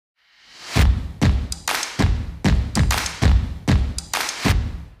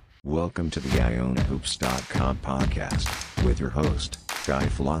Welcome to the IonaHoops.com podcast with your host, Guy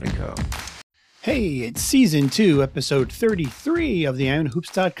Flatico. Hey, it's season 2, episode 33 of the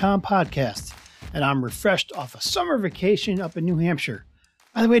IonaHoops.com podcast, and I'm refreshed off a summer vacation up in New Hampshire.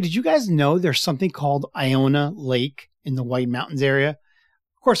 By the way, did you guys know there's something called Iona Lake in the White Mountains area?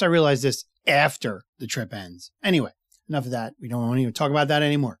 Of course, I realized this after the trip ends. Anyway, enough of that. We don't want to even talk about that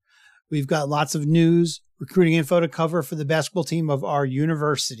anymore. We've got lots of news, recruiting info to cover for the basketball team of our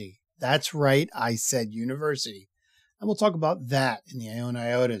university. That's right, I said university. And we'll talk about that in the Iona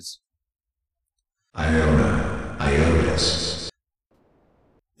Iotas. Iona Iotas.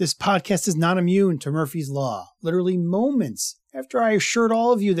 This podcast is not immune to Murphy's Law. Literally moments after I assured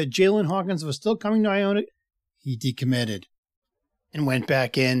all of you that Jalen Hawkins was still coming to Iona, he decommitted and went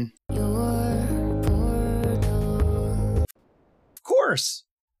back in. Of course.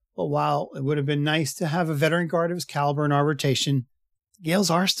 Well, while it would have been nice to have a veteran guard of his caliber in our rotation, the Gales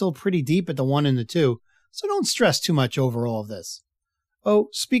are still pretty deep at the 1 and the 2, so don't stress too much over all of this. Oh,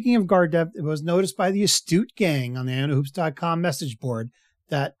 speaking of guard depth, it was noticed by the astute gang on the IonaHoops.com message board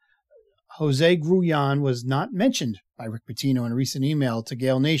that Jose Grullon was not mentioned by Rick Pitino in a recent email to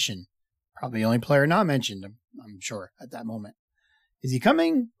Gale Nation. Probably the only player not mentioned, I'm sure, at that moment. Is he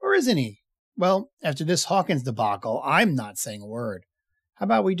coming or isn't he? Well, after this Hawkins debacle, I'm not saying a word. How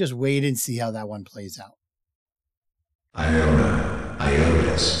about we just wait and see how that one plays out? Iona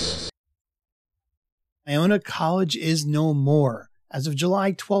Iotas. Iona College is no more. As of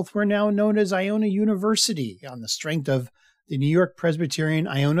July 12th, we're now known as Iona University on the strength of the New York Presbyterian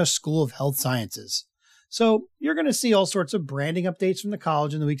Iona School of Health Sciences. So you're going to see all sorts of branding updates from the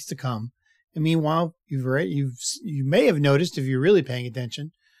college in the weeks to come. And meanwhile, you may have noticed, if you're really paying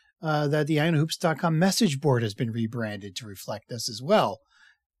attention, that the IonaHoops.com message board has been rebranded to reflect this as well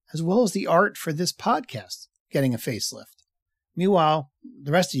as the art for this podcast getting a facelift. Meanwhile,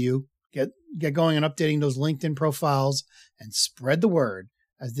 the rest of you get going on updating those LinkedIn profiles and spread the word,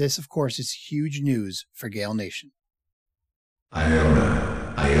 as this, of course, is huge news for Gale Nation.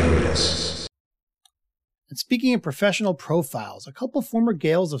 Iona Iotas. And speaking of professional profiles, a couple former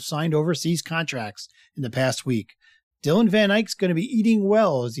Gales have signed overseas contracts in the past week. Dylan Van Eyck's going to be eating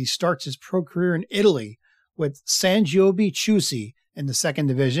well as he starts his pro career in Italy with San Giobbe Ciusi in the second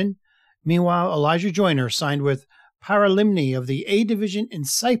division. Meanwhile, Elijah Joyner signed with Paralimni of the A division in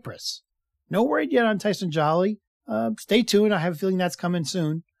Cyprus. No word yet on Tyson Jolly. Stay tuned. I have a feeling that's coming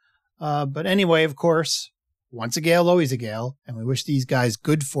soon. But anyway, of course, once a Gale, always a Gale, and we wish these guys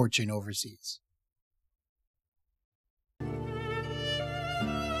good fortune overseas.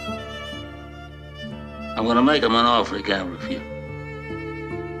 I'm going to make him an offer he can't refuse.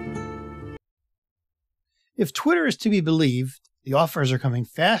 If Twitter is to be believed, the offers are coming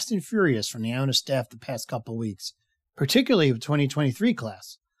fast and furious from the Iona staff the past couple weeks, particularly of the 2023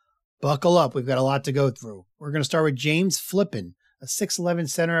 class. Buckle up, we've got a lot to go through. We're going to start with James Flippin, a 6'11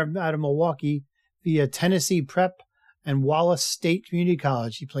 center out of Milwaukee via Tennessee Prep and Wallace State Community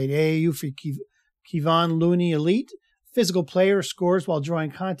College. He played AAU for Kevon Looney Elite. Physical player, scores while drawing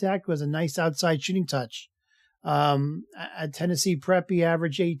contact, was a nice outside shooting touch. At Tennessee Prep, he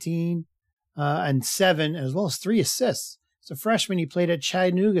averaged 18 and 7, as well as 3 assists. As a freshman, he played at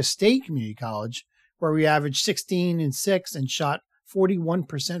Chattanooga State Community College, where he averaged 16 and 6 and shot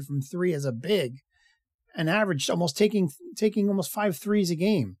 41% from 3 as a big, and averaged almost taking almost 5 threes a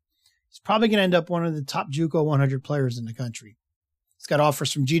game. He's probably going to end up one of the top JUCO 100 players in the country. He's got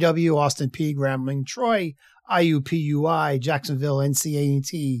offers from GW, Austin Peay, Grambling, Troy, IUPUI, Jacksonville,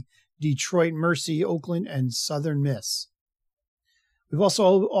 NCAT, Detroit Mercy, Oakland, and Southern Miss. We've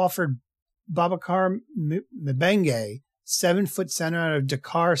also offered Babacar Mbenge, 7-foot center out of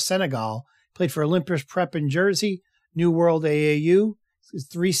Dakar, Senegal, played for Olympus Prep in Jersey, New World AAU, he's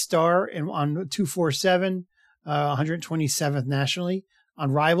 3-star on 247, 127th nationally.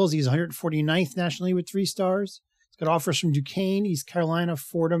 On Rivals, he's 149th nationally with 3 stars. He's got offers from Duquesne, East Carolina,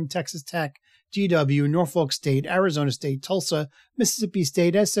 Fordham, Texas Tech, GW, Norfolk State, Arizona State, Tulsa, Mississippi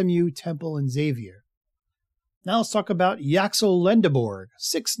State, SMU, Temple, and Xavier. Now let's talk about Yaxel Lendeborg,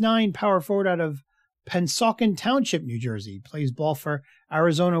 6'9" power forward out of Pennsauken Township, New Jersey. Plays ball for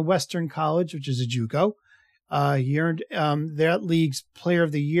Arizona Western College, which is a JUCO. He earned that league's Player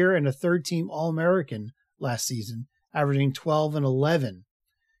of the Year and a third-team All-American last season, averaging 12 and 11.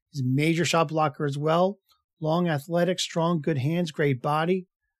 He's a major shot blocker as well. Long, athletic, strong, good hands, great body.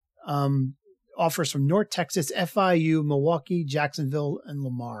 Offers from North Texas, FIU, Milwaukee, Jacksonville, and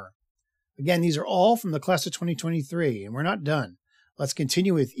Lamar. Again, these are all from the class of 2023, and we're not done. Let's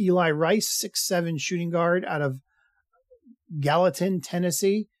continue with Eli Rice, 6'7" shooting guard out of Gallatin,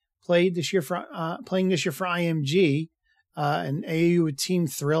 Tennessee. Playing this year for IMG, an AAU with Team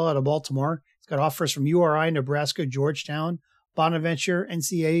Thrill out of Baltimore. He's got offers from URI, Nebraska, Georgetown, Bonaventure,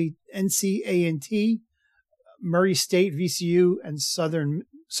 NCANT, Murray State, VCU, and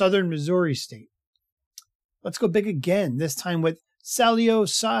Southern Missouri State. Let's go big again, this time with Salio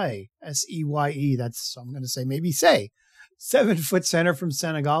Sai, S-E-Y-E. That's, I'm going to say, maybe say. 7-foot center from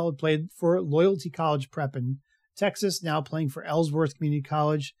Senegal, played for Loyalty College Prep in Texas, now playing for Ellsworth Community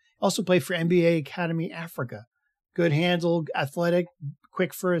College. Also played for NBA Academy Africa. Good handle, athletic,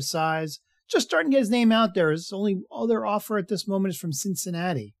 quick for his size. Just starting to get his name out there. His only other offer at this moment is from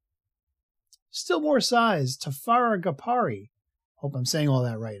Cincinnati. Still more size, Tafara Gapari. Hope I'm saying all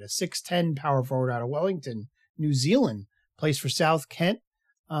that right. A 6'10 power forward out of Wellington, New Zealand. Plays for South Kent,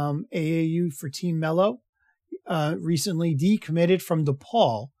 AAU for Team Mello. Recently decommitted from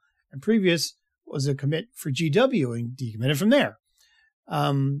DePaul, and previous was a commit for GW and decommitted from there.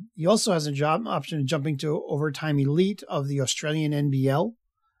 He also has a job option of jumping to overtime elite of the Australian NBL.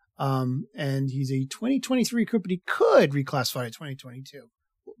 And he's a 2023 recruit, but he could reclassify to 2022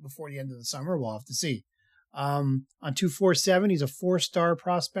 before the end of the summer. We'll have to see. On 247, he's a 4-star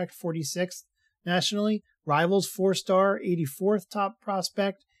prospect, 46th nationally. Rivals 4-star, 84th top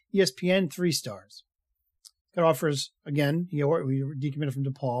prospect. ESPN 3 stars. Got offers again. We decommitted from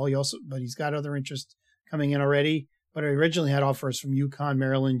DePaul. But he's got other interest coming in already. But he originally had offers from UConn,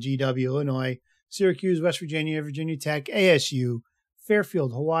 Maryland, GW, Illinois, Syracuse, West Virginia, Virginia Tech, ASU,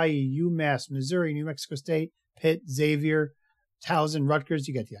 Fairfield, Hawaii, UMass, Missouri, New Mexico State, Pitt, Xavier, Towson, Rutgers.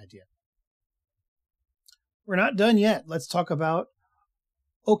 You get the idea. We're not done yet. Let's talk about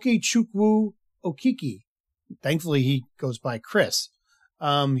Okechukwu Okiki. Thankfully, he goes by Chris.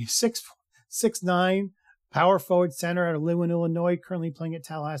 He's 6'9", power forward center out of Lynwood, Illinois, currently playing at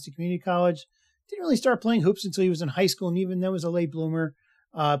Tallahassee Community College. Didn't really start playing hoops until he was in high school, and even then was a late bloomer.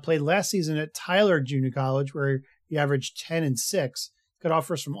 Played last season at Tyler Junior College, where he averaged 10 and 6. Got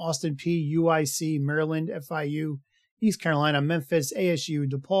offers from Austin Peay, UIC, Maryland, FIU, East Carolina, Memphis, ASU,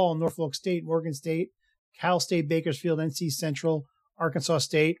 DePaul, Norfolk State, Morgan State, Cal State, Bakersfield, NC Central, Arkansas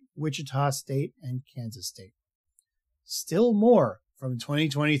State, Wichita State, and Kansas State. Still more from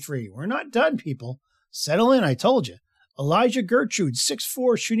 2023. We're not done, people. Settle in, I told you. Elijah Gertrude,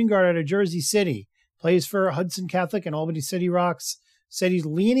 6'4", shooting guard out of Jersey City. Plays for Hudson Catholic and Albany City Rocks. Said he's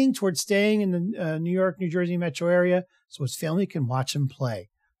leaning towards staying in the New York, New Jersey metro area so his family can watch him play.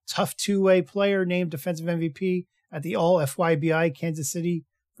 Tough two-way player, named defensive MVP at the All-FYBI Kansas City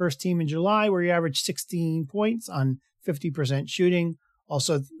first team in July, where he averaged 16 points on 50% shooting.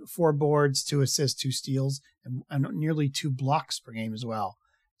 Also 4 boards, 2 assists, 2 steals, and nearly 2 blocks per game as well.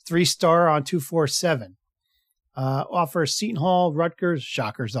 3-star on 247. Offers Seton Hall, Rutgers,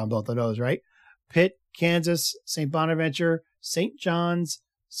 shockers on both of those, right? Pitt, Kansas, St. Bonaventure, St. John's,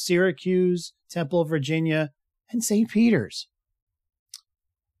 Syracuse, Temple, Virginia, and St. Peter's.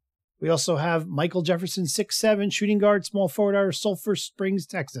 We also have Michael Jefferson, 6'7", shooting guard, small forward out of Sulphur Springs,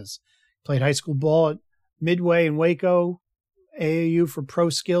 Texas. Played high school ball at Midway in Waco, AAU for Pro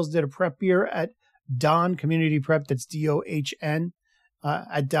Skills, did a prep year at Don Community Prep, that's D-O-H-N.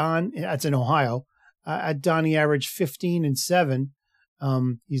 At Don, that's in Ohio. At Don, he averaged 15 and 7.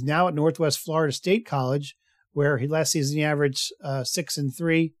 He's now at Northwest Florida State College, where last season he averaged 6 and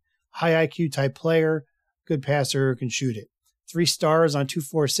 3. High IQ type player, good passer, can shoot it. 3 stars on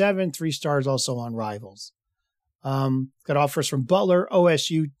 247, 3 stars also on Rivals. Got offers from Butler,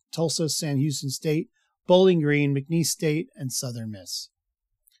 OSU, Tulsa, Sam Houston State, Bowling Green, McNeese State, and Southern Miss.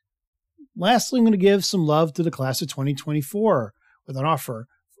 Lastly, I'm going to give some love to the class of 2024 with an offer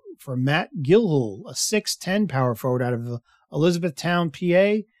for Matt Gilhul, a 6'10" power forward out of Elizabethtown,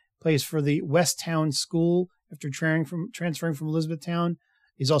 PA, plays for the Westtown School after transferring from Elizabethtown.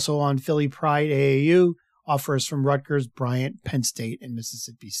 He's also on Philly Pride AAU, offers from Rutgers, Bryant, Penn State, and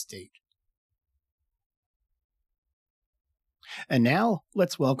Mississippi State. And now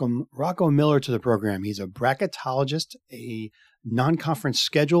let's welcome Rocco Miller to the program. He's a bracketologist, a non-conference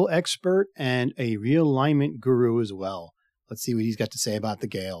schedule expert, and a realignment guru as well. Let's see what he's got to say about the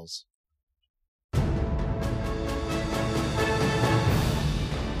Gales.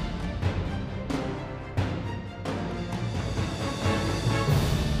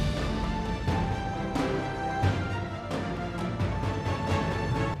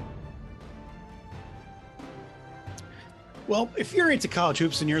 Well, if you're into college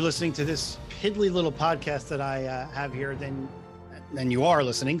hoops and you're listening to this piddly little podcast that I have here, then you are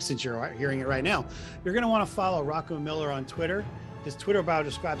listening, since you're hearing it right now. You're going to want to follow Rocco Miller on Twitter His Twitter bio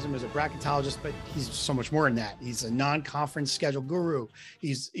describes him as a bracketologist, but he's so much more than that. He's a non-conference schedule guru.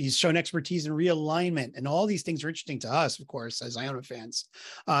 He's shown expertise in realignment, and all these things are interesting to us, of course, as Iona fans.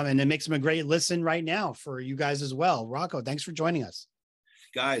 And it makes him a great listen right now for you guys as well. Rocco, thanks for joining us.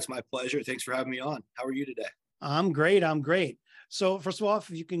 Guys, my pleasure. Thanks for having me on. How are you today? I'm great. So first of all, if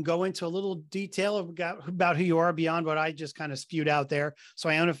you can go into a little detail about who you are beyond what I just kind of spewed out there, so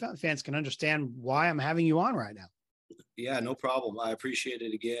Iona fans can understand why I'm having you on right now. Yeah, no problem. I appreciate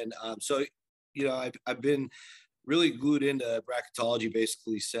it again. I've been really glued into bracketology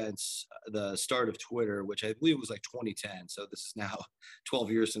basically since the start of Twitter, which I believe was like 2010. So this is now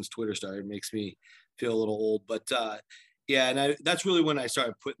 12 years since Twitter started. It makes me feel a little old, but that's really when I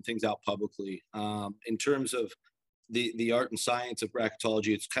started putting things out publicly. In terms of the art and science of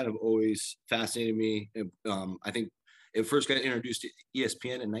bracketology, it's kind of always fascinated me. I think it first got introduced to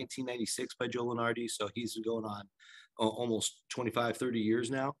ESPN in 1996 by Joe Lunardi. So he's been going on almost 25, 30 years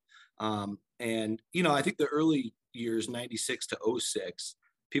now. I think the early years, 96 to 06,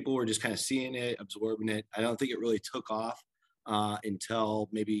 people were just kind of seeing it, absorbing it. I don't think it really took off until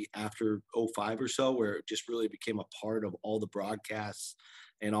maybe after 05 or so, where it just really became a part of all the broadcasts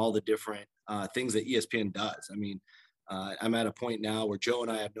and all the different things that ESPN does. I mean, I'm at a point now where Joe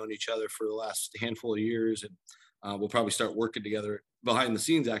and I have known each other for the last handful of years, and we'll probably start working together behind the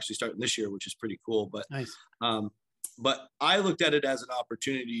scenes, actually starting this year, which is pretty cool. But nice. But I looked at it as an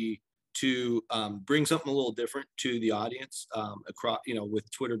opportunity to bring something a little different to the audience across,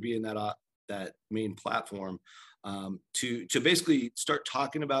 with Twitter being that main platform, to basically start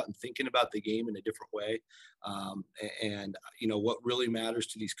talking about and thinking about the game in a different way. What really matters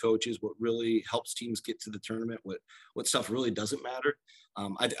to these coaches, what really helps teams get to the tournament, what stuff really doesn't matter.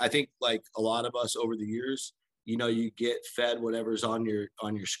 I think like a lot of us over the years, you get fed whatever's on your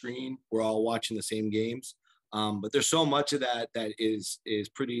screen. We're all watching the same games. But there's so much of that is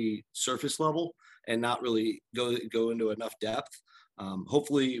pretty surface level and not really go into enough depth.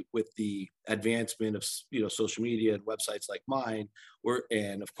 Hopefully with the advancement of, social media and websites like mine,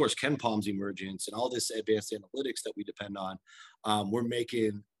 and of course, KenPom's emergence and all this advanced analytics that we depend on, we're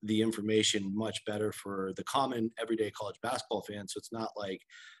making the information much better for the common everyday college basketball fan. So it's not like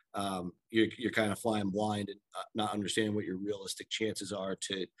you're kind of flying blind and not understanding what your realistic chances are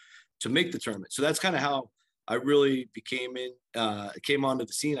to make the tournament. So that's kind of how I really came onto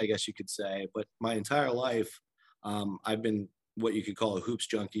the scene, I guess you could say. But my entire life, I've been what you could call a hoops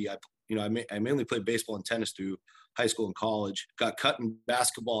junkie. I mainly played baseball and tennis through high school and college. Got cut in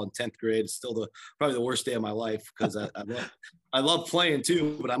basketball in 10th grade. It's still probably the worst day of my life because I love playing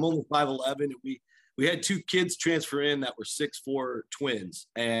too. But I'm only 5'11", and we had two kids transfer in that were 6'4" twins,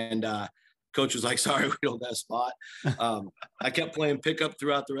 and coach was like, sorry, we don't got a spot. I kept playing pickup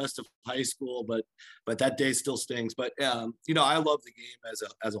throughout the rest of high school, but that day still stings. But, I love the game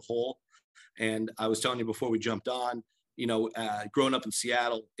as a whole. And I was telling you before we jumped on, growing up in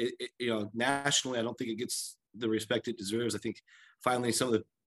Seattle, nationally, I don't think it gets the respect it deserves. I think finally some of the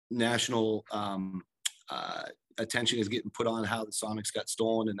national attention is getting put on how the Sonics got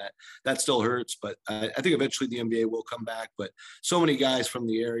stolen, and that still hurts. But I think eventually the NBA will come back. But so many guys from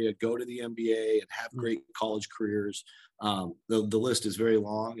the area go to the NBA and have great college careers. The list is very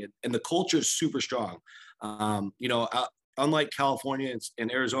long, and the culture is super strong. Unlike California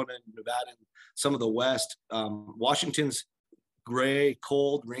and Arizona and Nevada and some of the West, Washington's gray,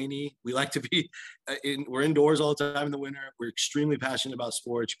 cold, rainy. We like to be we're indoors all the time in the winter. We're extremely passionate about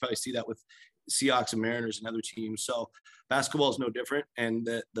sports. You probably see that with Seahawks and Mariners and other teams. So basketball is no different. And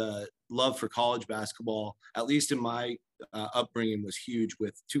the love for college basketball, at least in my upbringing, was huge,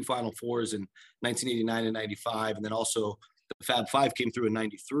 with 2 Final Fours in 1989 and 95. And then also the Fab Five came through in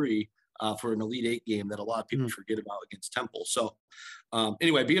 93 for an Elite Eight game that a lot of people forget about against Temple. So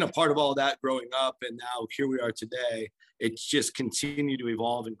anyway, being a part of all of that growing up, and now here we are today, it's just continued to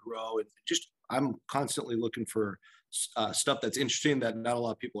evolve and grow. And just, I'm constantly looking for stuff that's interesting that not a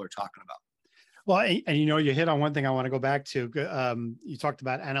lot of people are talking about. Well, and you hit on one thing I want to go back to. You talked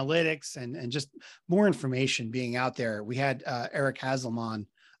about analytics and just more information being out there. We had Eric Haslam on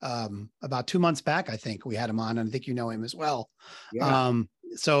about 2 months back. I think we had him on, and I think you know him as well. Yeah.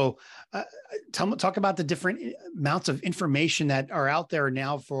 So talk about the different amounts of information that are out there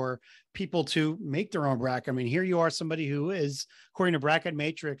now for people to make their own bracket. I mean, here you are, somebody who is, according to Bracket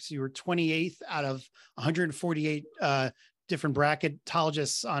Matrix, you were 28th out of 148 different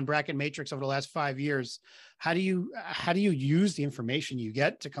bracketologists on Bracket Matrix over the last 5 years. How do you use the information you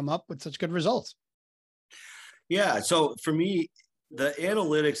get to come up with such good results? Yeah. So for me, the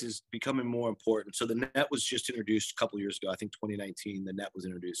analytics is becoming more important. So the net was just introduced a couple of years ago. I think 2019, the net was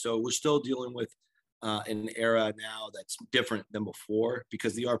introduced. So we're still dealing with an era now that's different than before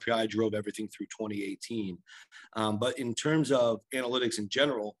because the RPI drove everything through 2018. But in terms of analytics in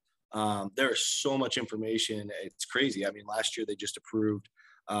general, there is so much information. It's crazy. I mean, last year they just approved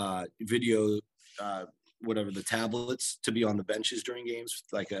video, whatever the tablets to be on the benches during games,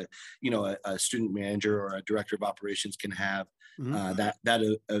 like a student manager or a director of operations can have that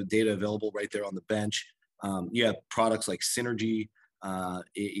data available right there on the bench. You have products like Synergy.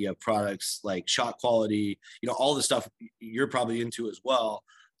 You have products like Shot Quality, all the stuff you're probably into as well.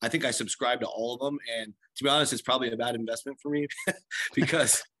 I think I subscribe to all of them. And to be honest, it's probably a bad investment for me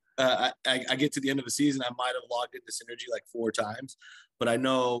because I get to the end of the season, I might have logged into Synergy like 4 times, but I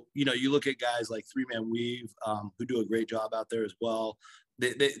know, you look at guys like 3-Man Weave, who do a great job out there as well.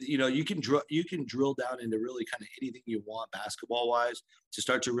 You can drill down into really kind of anything you want basketball wise to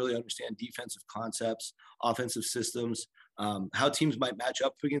start to really understand defensive concepts, offensive systems, how teams might match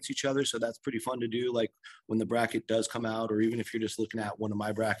up against each other. So that's pretty fun to do. Like when the bracket does come out, or even if you're just looking at one of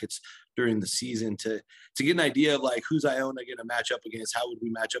my brackets during the season to get an idea of like who's Iona going to match up against, how would we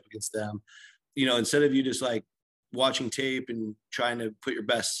match up against them? Instead of you just like watching tape and trying to put your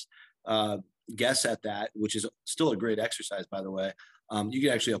best guess at that, which is still a great exercise, by the way. You can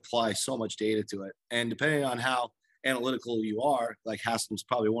actually apply so much data to it. And depending on how analytical you are, like Haslam's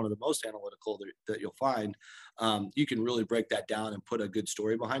probably one of the most analytical that you'll find, you can really break that down and put a good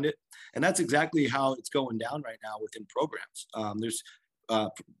story behind it. And that's exactly how it's going down right now within programs. There's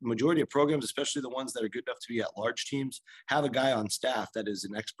majority of programs, especially the ones that are good enough to be at large teams, have a guy on staff that is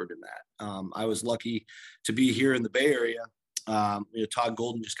an expert in that. I was lucky to be here in the Bay Area. Todd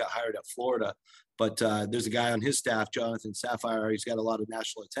Golden just got hired at Florida, but there's a guy on his staff, Jonathan Sapphire. He's got a lot of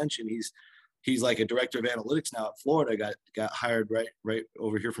national attention. He's like a director of analytics now at Florida. Got hired right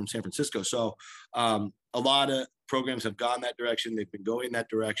over here from San Francisco. So a lot of programs have gone that direction. They've been going that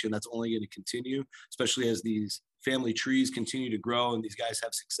direction. That's only going to continue, especially as these family trees continue to grow and these guys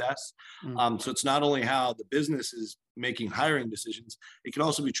have success. So it's not only how the business is making hiring decisions, it can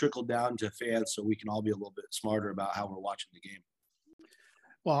also be trickled down to fans so we can all be a little bit smarter about how we're watching the game.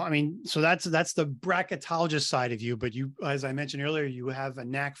 Well, I mean, so that's the bracketologist side of you, but you, as I mentioned earlier, you have a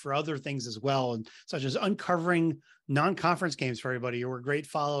knack for other things as well, and such as uncovering non-conference games for everybody. You were a great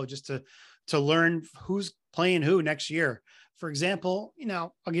follow just to learn who's playing who next year. For example,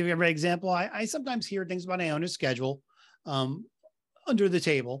 I'll give you an example. I sometimes hear things about Iona's schedule under the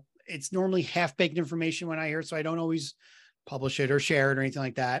table. It's normally half-baked information when I hear it, so I don't always publish it or share it or anything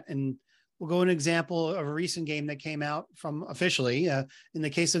like that. And we'll go an example of a recent game that came out from officially in the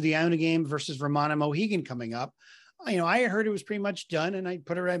case of the Iona game versus Vermont and Mohegan coming up. I heard it was pretty much done, and I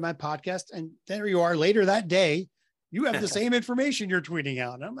put it right in my podcast. And there you are later that day. You have the same information you're tweeting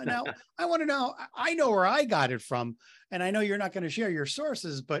out. And I'm like, now I want to know, I know where I got it from, and I know you're not going to share your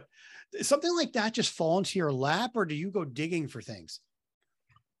sources, but something like that just fall into your lap, or do you go digging for things?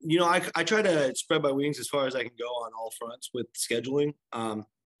 I try to spread my wings as far as I can go on all fronts with scheduling.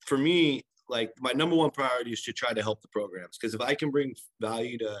 For me, like my number one priority is to try to help the programs, because if I can bring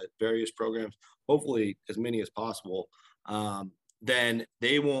value to various programs, hopefully as many as possible, then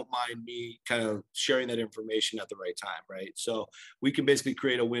they won't mind me kind of sharing that information at the right time, right? So we can basically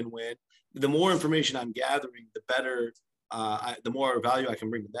create a win-win. The more information I'm gathering, the better, the more value I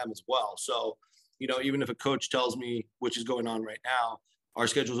can bring to them as well. So, even if a coach tells me, which is going on right now, our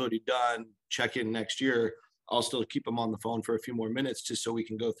schedule's already done, check in next year, I'll still keep them on the phone for a few more minutes just so we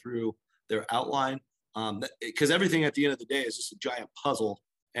can go through their outline. Because everything at the end of the day is just a giant puzzle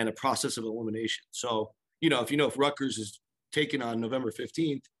and a process of elimination. So, if Rutgers is taken on November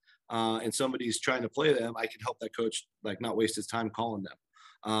 15th and somebody's trying to play them, I can help that coach not waste his time calling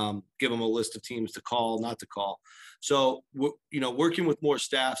them, give them a list of teams to call, not to call. So, working with more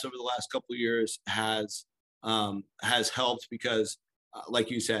staffs over the last couple of years has helped because, like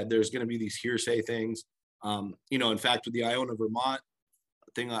you said, there's going to be these hearsay things. In fact, with the Iona Vermont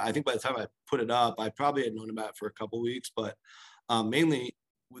thing, I think by the time I put it up, I probably had known about it for a couple of weeks, but mainly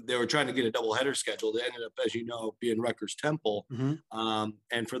they were trying to get a doubleheader scheduled. It ended up, as you know, being Rutgers Temple.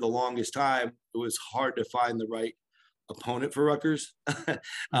 And for the longest time, it was hard to find the right opponent for Rutgers.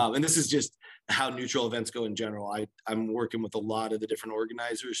 And this is just how neutral events go in general. I'm working with a lot of the different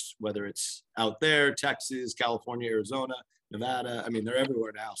organizers, whether it's out there, Texas, California, Arizona, Nevada. I mean, they're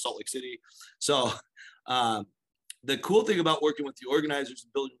everywhere now, Salt Lake City. So the cool thing about working with the organizers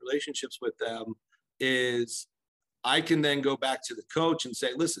and building relationships with them is I can then go back to the coach and say,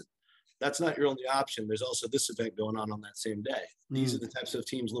 listen, that's not your only option. There's also this event going on that same day. These are the types of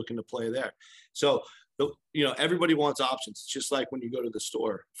teams looking to play there. So, everybody wants options. It's just like when you go to the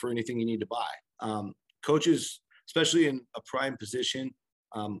store for anything you need to buy. Coaches, especially in a prime position,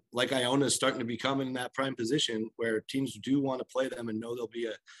 like Iona is starting to become in that prime position where teams do want to play them and know they'll be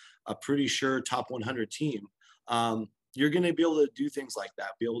a pretty sure top 100 team. You're going to be able to do things like that,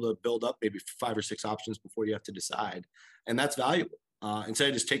 be able to build up maybe 5 or 6 options before you have to decide. And that's valuable instead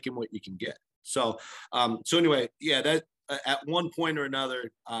of just taking what you can get. So anyway, yeah, that at one point or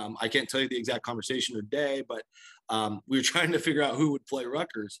another, I can't tell you the exact conversation or day, but we were trying to figure out who would play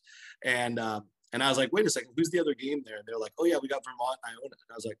Rutgers. And I was like, wait a second, who's the other game there? And they're like, oh yeah, we got Vermont and Iona.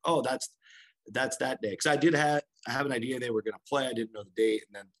 And I was like, oh, that's that day. Cause I did have an idea they were going to play. I didn't know the date.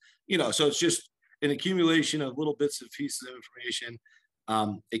 And then, so it's just an accumulation of little bits of pieces of information.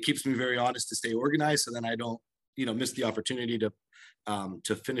 It keeps me very honest to stay organized. So then I don't, miss the opportunity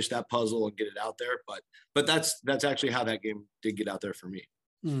to finish that puzzle and get it out there. But that's actually how that game did get out there for me.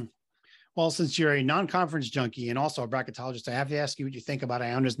 Mm. Well, since you're a non-conference junkie and also a bracketologist, I have to ask you what you think about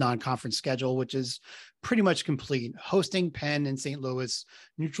Iona's non-conference schedule, which is pretty much complete. Hosting Penn in St. Louis,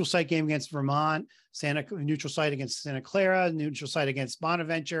 neutral site game against Vermont, neutral site against Santa Clara, neutral site against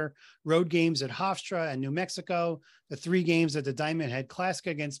Bonaventure, road games at Hofstra and New Mexico, the 3 games at the Diamond Head Classic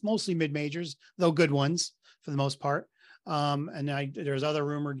against mostly mid-majors, though good ones for the most part. And there's other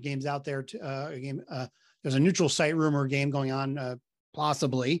rumored games out there. There's a neutral site rumor game going on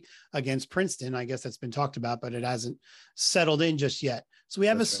possibly against Princeton. I guess that's been talked about, but it hasn't settled in just yet. So we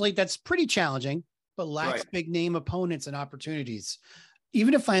have a slate that's pretty challenging, but lacks big name opponents and opportunities.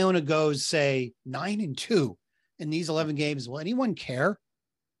 Even if Iona goes, say, 9-2 in these 11 games, will anyone care?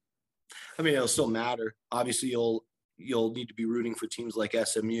 I mean, it'll still matter. Obviously, you'll need to be rooting for teams like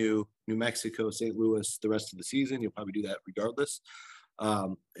SMU, New Mexico, St. Louis the rest of the season. You'll probably do that regardless.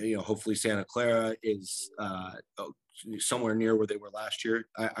 Hopefully Santa Clara is somewhere near where they were last year.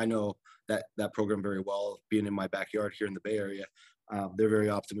 I know that program very well, being in my backyard here in the Bay Area. They're very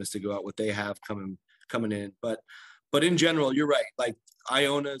optimistic about what they have coming in. But in general, you're right. Like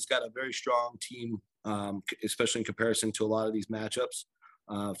Iona's got a very strong team, especially in comparison to a lot of these matchups.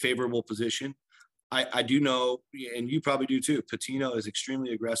 Favorable position. I do know, and you probably do too, Pitino is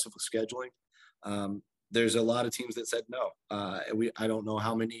extremely aggressive with scheduling. There's a lot of teams that said no. I don't know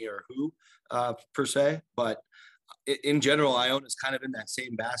how many or who per se, but in general, Iona is kind of in that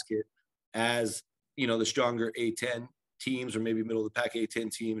same basket as, the stronger A10 teams, or maybe middle of the pack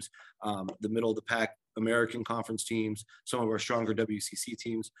A10 teams, the middle of the pack American Conference teams, some of our stronger WCC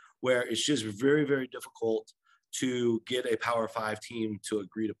teams, where it's just very, very difficult to get a Power 5 team to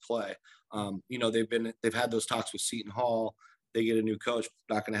agree to play. They've had those talks with Seton Hall. They get a new coach.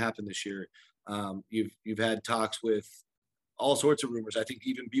 Not going to happen this year. You've had talks with all sorts of rumors. I think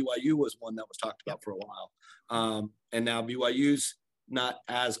even BYU was one that was talked about for a while. And now BYU's not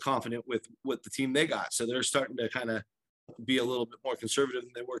as confident with the team they got. So they're starting to kind of be a little bit more conservative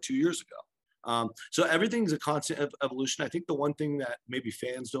than they were 2 years ago. So everything's a constant evolution. I think the one thing that maybe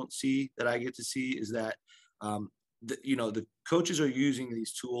fans don't see that I get to see is that, the coaches are using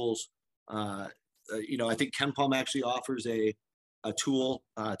these tools. I think KenPom actually offers a tool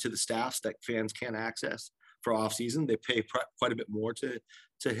to the staffs that fans can't access for off season. They pay quite a bit more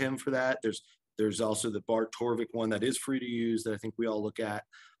to him for that. There's also the Bart Torvik one that is free to use that I think we all look at.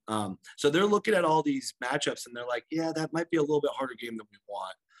 So they're looking at all these matchups and they're like, yeah, that might be a little bit harder game than we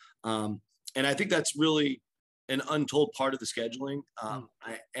want. And I think that's really an untold part of the scheduling.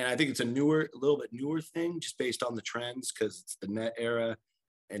 I think it's a little bit newer thing just based on the trends, because it's the net era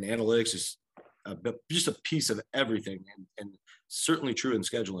and analytics is just a piece of everything, and certainly true in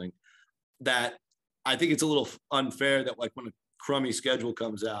scheduling, that I think it's a little unfair that like when a crummy schedule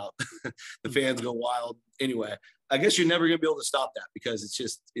comes out, the fans go wild. Anyway, I guess you're never going to be able to stop that, because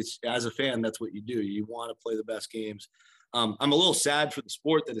it's as a fan, that's what you do. You want to play the best games. I'm a little sad for the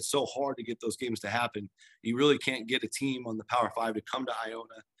sport that it's so hard to get those games to happen. You really can't get a team on the Power 5 to come to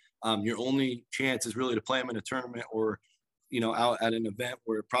Iona. Your only chance is really to play them in a tournament or, out at an event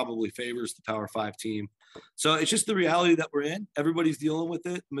where it probably favors the Power 5 team. So it's just the reality that we're in. Everybody's dealing with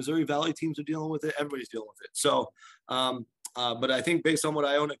it. Missouri Valley teams are dealing with it. Everybody's dealing with it. So, but I think based on what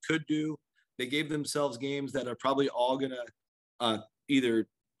Iona could do, they gave themselves games that are probably all going to either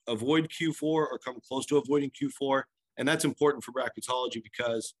avoid Q4 or come close to avoiding Q4. And that's important for bracketology,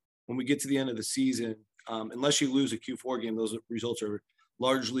 because when we get to the end of the season, unless you lose a Q4 game, those results are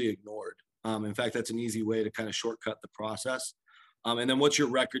largely ignored. In fact, that's an easy way to kind of shortcut the process. And then what's your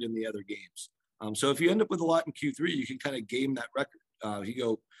record in the other games? So if you end up with a lot in Q3, you can kind of game that record.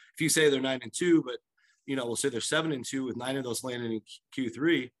 If you say they're 9-2, but we'll say they're 7-2 with 9 of those landing in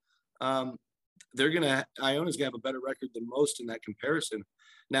Q3, Iona's gonna have a better record than most in that comparison.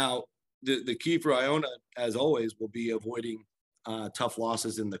 Now, the key for Iona, as always, will be avoiding tough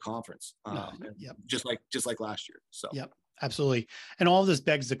losses in the conference, just like last year. So yep. Absolutely. And all of this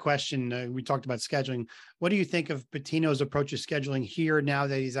begs the question, we talked about scheduling. What do you think of Pitino's approach to scheduling here now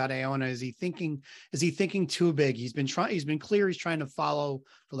that he's at Iona? Is he thinking too big? He's been clear he's trying to follow,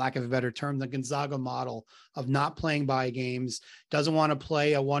 for lack of a better term, the Gonzaga model of not playing by games, doesn't want to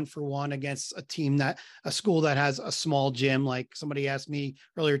play a 1-for-1 against a school that has a small gym. Like somebody asked me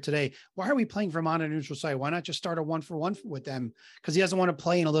earlier today, why are we playing Vermont on a neutral site? Why not just start a 1-for-1 with them? Because he doesn't want to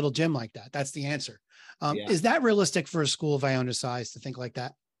play in a little gym like that. That's the answer. Is that realistic for a school of Iona size to think like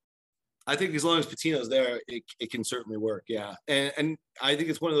that? I think as long as Pitino's there, it can certainly work. Yeah. And I think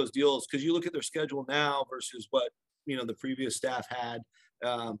it's one of those deals because you look at their schedule now versus what, the previous staff had.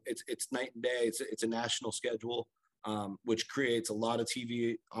 It's night and day. It's a national schedule, which creates a lot of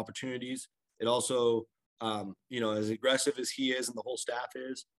TV opportunities. It also, as aggressive as he is and the whole staff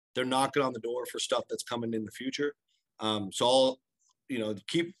is, they're knocking on the door for stuff that's coming in the future. So I'll,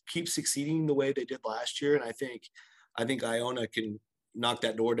 keep succeeding the way they did last year. And I think Iona can knock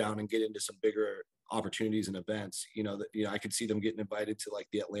that door down and get into some bigger opportunities and events. I could see them getting invited to like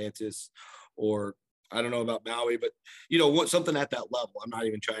the Atlantis, or I don't know about Maui, but something at that level. I'm not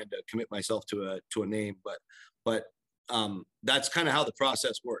even trying to commit myself to a name, but that's kind of how the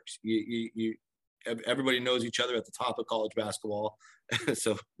process works. Everybody knows each other at the top of college basketball.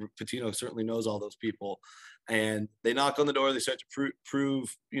 So Pitino certainly knows all those people, and they knock on the door. They start to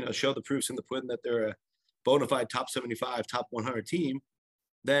prove, show the proofs in the pudding that they're a bona fide top 75, top 100 team.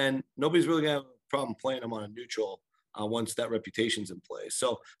 Then nobody's really gonna have a problem playing them on a neutral once that reputation's in place.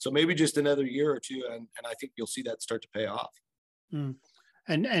 So maybe just another year or two, and I think you'll see that start to pay off. And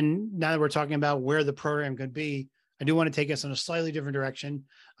now that we're talking about where the program could be, I do want to take us in a slightly different direction.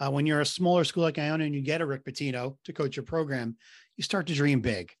 When you're a smaller school like Iona and you get a Rick Pitino to coach your program, you start to dream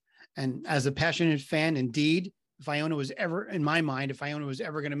big. And as a passionate fan, indeed, if Iona was ever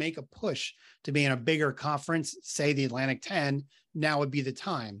going to make a push to be in a bigger conference, say the Atlantic 10, now would be the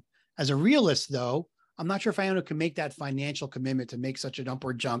time. As a realist, though, I'm not sure if Iona can make that financial commitment to make such an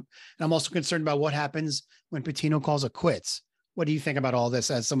upward jump. And I'm also concerned about what happens when Pitino calls it quits. What do you think about all this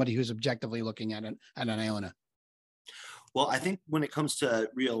as somebody who's objectively looking at an Iona? Well, I think when it comes to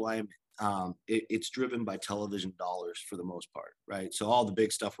realignment, it's driven by television dollars for the most part, right? So all the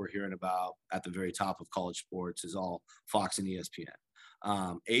big stuff we're hearing about at the very top of college sports is all Fox and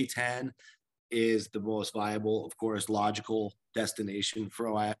ESPN. A10 is the most viable, of course, logical destination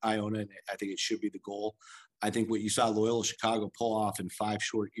for Iona, and I think it should be the goal. I think what you saw Loyola Chicago pull off in 5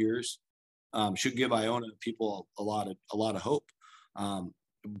 short years should give Iona people a lot of hope.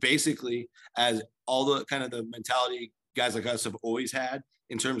 Basically, as all the kind of the mentality guys like us have always had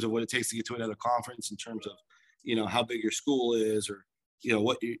in terms of what it takes to get to another conference, in terms of, how big your school is, or,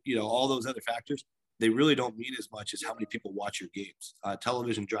 all those other factors, they really don't mean as much as how many people watch your games.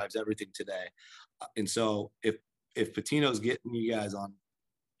 Television drives everything today. And so if Pitino's getting you guys on,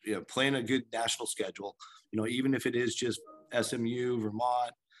 playing a good national schedule, even if it is just SMU,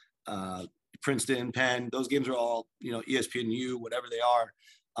 Vermont, Princeton, Penn, those games are all, ESPNU, whatever they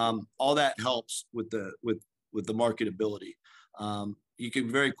are. All that helps with the marketability. You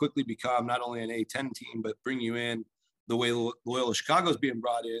can very quickly become not only an A10 team, but bring you in the way Loyola Chicago's being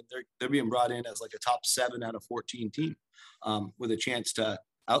brought in. They're being brought in as like a top 7 out of 14 team with a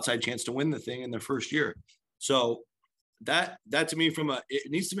outside chance to win the thing in their first year. So that to me,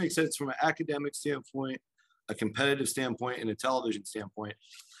 it needs to make sense from an academic standpoint, a competitive standpoint, and a television standpoint.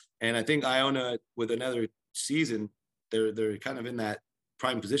 And I think Iona, with another season, they're kind of in that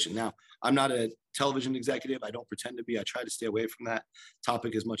prime position. Now, I'm not a television executive. I don't pretend to be. I try to stay away from that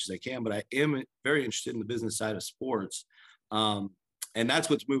topic as much as I can, but I am very interested in the business side of sports. And that's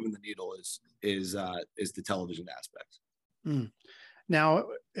what's moving the needle is the television aspect. Now,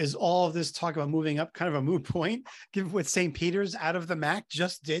 is all of this talk about moving up kind of a moot point, given what St. Peter's out of the MAC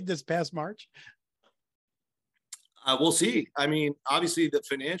just did this past March? We'll see. I mean, obviously the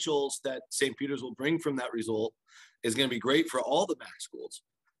financials that St. Peter's will bring from that result is going to be great for all the MAC schools.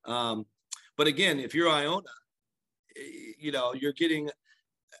 But again, if you're Iona, you're getting,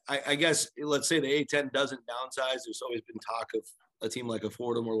 I guess, let's say the A10 doesn't downsize. There's always been talk of a team like a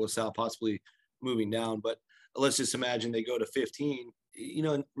Fordham or LaSalle possibly moving down, but let's just imagine they go to 15,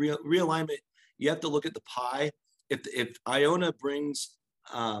 realignment, you have to look at the pie. If Iona brings,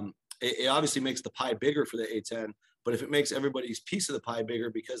 it obviously makes the pie bigger for the A10, but if it makes everybody's piece of the pie bigger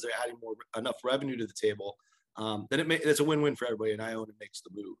because they're adding enough revenue to the table, then it's a win-win for everybody, and Iona makes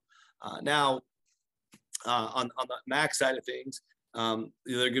the move. Now, on the MAC side of things,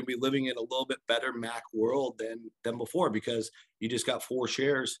 they're going to be living in a little bit better MAC world than before, because you just got 4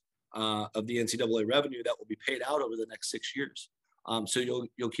 shares of the NCAA revenue that will be paid out over the next 6 years. So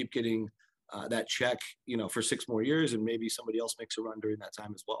you'll keep getting that check, for 6 more years, and maybe somebody else makes a run during that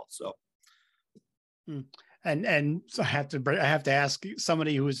time as well. So. And so I have to ask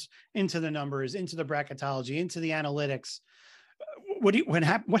somebody who's into the numbers, into the bracketology, into the analytics. What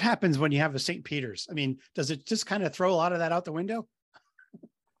happens when you have a St. Peter's? I mean, does it just kind of throw a lot of that out the window?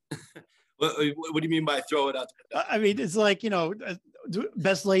 What do you mean by throw it out the window? I mean, it's like,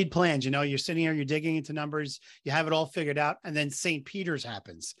 best laid plans, you're sitting here, you're digging into numbers, you have it all figured out, and then St. Peter's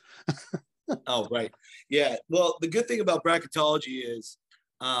happens. Oh, right. Yeah. Well, the good thing about bracketology is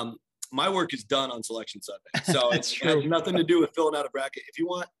my work is done on Selection Sunday. So it has nothing to do with filling out a bracket. If you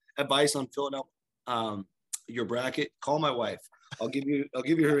want advice on filling out your bracket, call my wife. I'll give you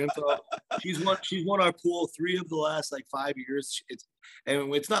her info. She's won our pool 3 of the last 5 years.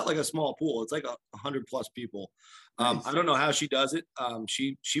 It's not like a small pool. It's like 100+ people. Nice. I don't know how she does it.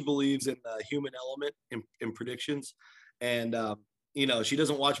 She believes in the human element in predictions, and she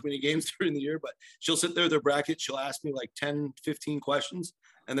doesn't watch many games during the year, but she'll sit there with her bracket. She'll ask me 10, 15 questions,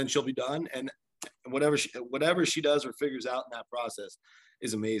 and then she'll be done. And whatever she does or figures out in that process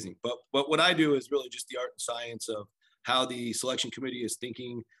is amazing. But what I do is really just the art and science of how the selection committee is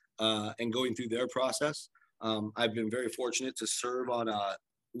thinking and going through their process. I've been very fortunate to serve on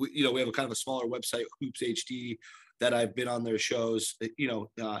we have a kind of a smaller website, Hoops HD, that I've been on their shows,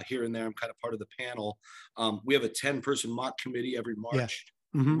 here and there. I'm kind of part of the panel. We have a 10-person mock committee every March.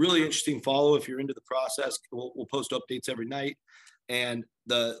 Yeah. Mm-hmm. Really interesting follow if you're into the process. We'll post updates every night. And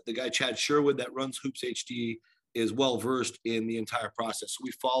the guy, Chad Sherwood, that runs Hoops HD, is well-versed in the entire process. So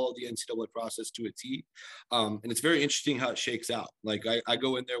we follow the NCAA process to a T. And it's very interesting how it shakes out. I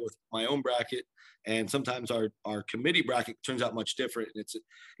go in there with my own bracket, and sometimes our committee bracket turns out much different. And it's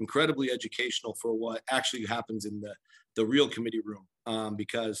incredibly educational for what actually happens in the real committee room,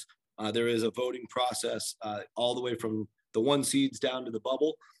 because there is a voting process all the way from the 1 seeds down to the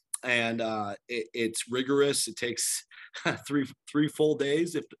bubble. And it's rigorous. It takes three full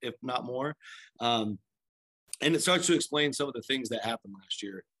days, if not more. And it starts to explain some of the things that happened last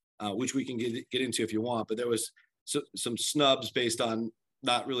year, which we can get into if you want. But there was some snubs based on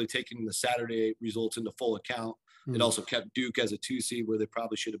not really taking the Saturday results into full account. Mm-hmm. It also kept Duke as a 2 seed where they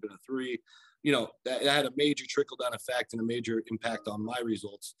probably should have been a 3. That had a major trickle-down effect and a major impact on my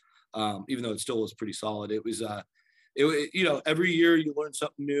results, even though it still was pretty solid. It was every year you learn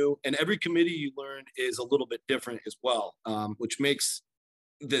something new, and every committee you learn is a little bit different as well, which makes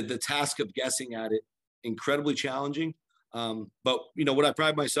the task of guessing at it incredibly challenging. But what I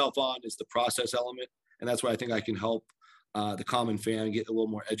pride myself on is the process element, and that's where I think I can help the common fan get a little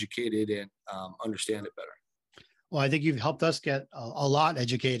more educated and understand it better. Well, I think you've helped us get a lot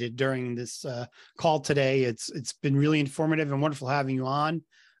educated during this call today. It's been really informative and wonderful having you on.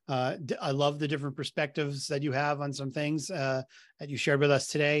 I love the different perspectives that you have on some things that you shared with us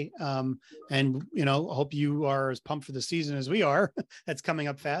today. And, I hope you are as pumped for the season as we are. That's coming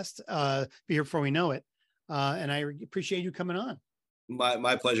up fast. Be here before we know it. And I appreciate you coming on.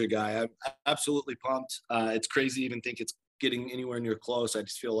 My pleasure, Guy. I'm absolutely pumped. It's crazy to even think it's getting anywhere near close. I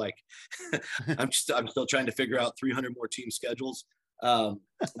just feel like I'm still trying to figure out 300 more team schedules. But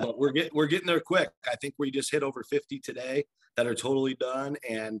we're getting there quick. I think we just hit over 50 today that are totally done.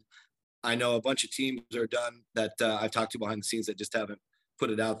 And I know a bunch of teams are done that I've talked to behind the scenes that just haven't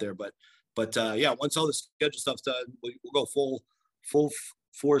put it out there. But yeah, once all the schedule stuff's done, we'll go full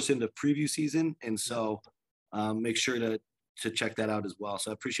force into preview season. And so make sure to check that out as well.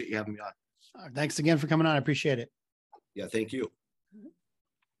 So I appreciate you having me on. Thanks again for coming on. I appreciate it. Yeah, thank you.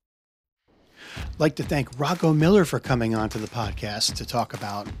 I'd like to thank Rocco Miller for coming on to the podcast to talk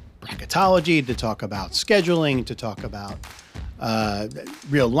about bracketology, to talk about scheduling, to talk about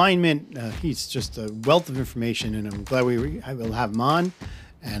realignment. He's just a wealth of information, and I'm glad I will have him on.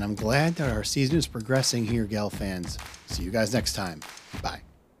 And I'm glad that our season is progressing here, Gal fans. See you guys next time. Bye.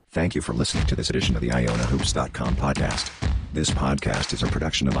 Thank you for listening to this edition of the IonaHoops.com podcast. This podcast is a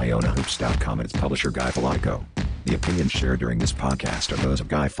production of IonaHoops.com and its publisher Guy Filatico. The opinions shared during this podcast are those of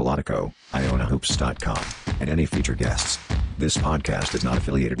Guy Filatico, IonaHoops.com, and any featured guests. This podcast is not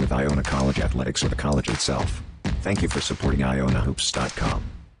affiliated with Iona College Athletics or the college itself. Thank you for supporting IonaHoops.com.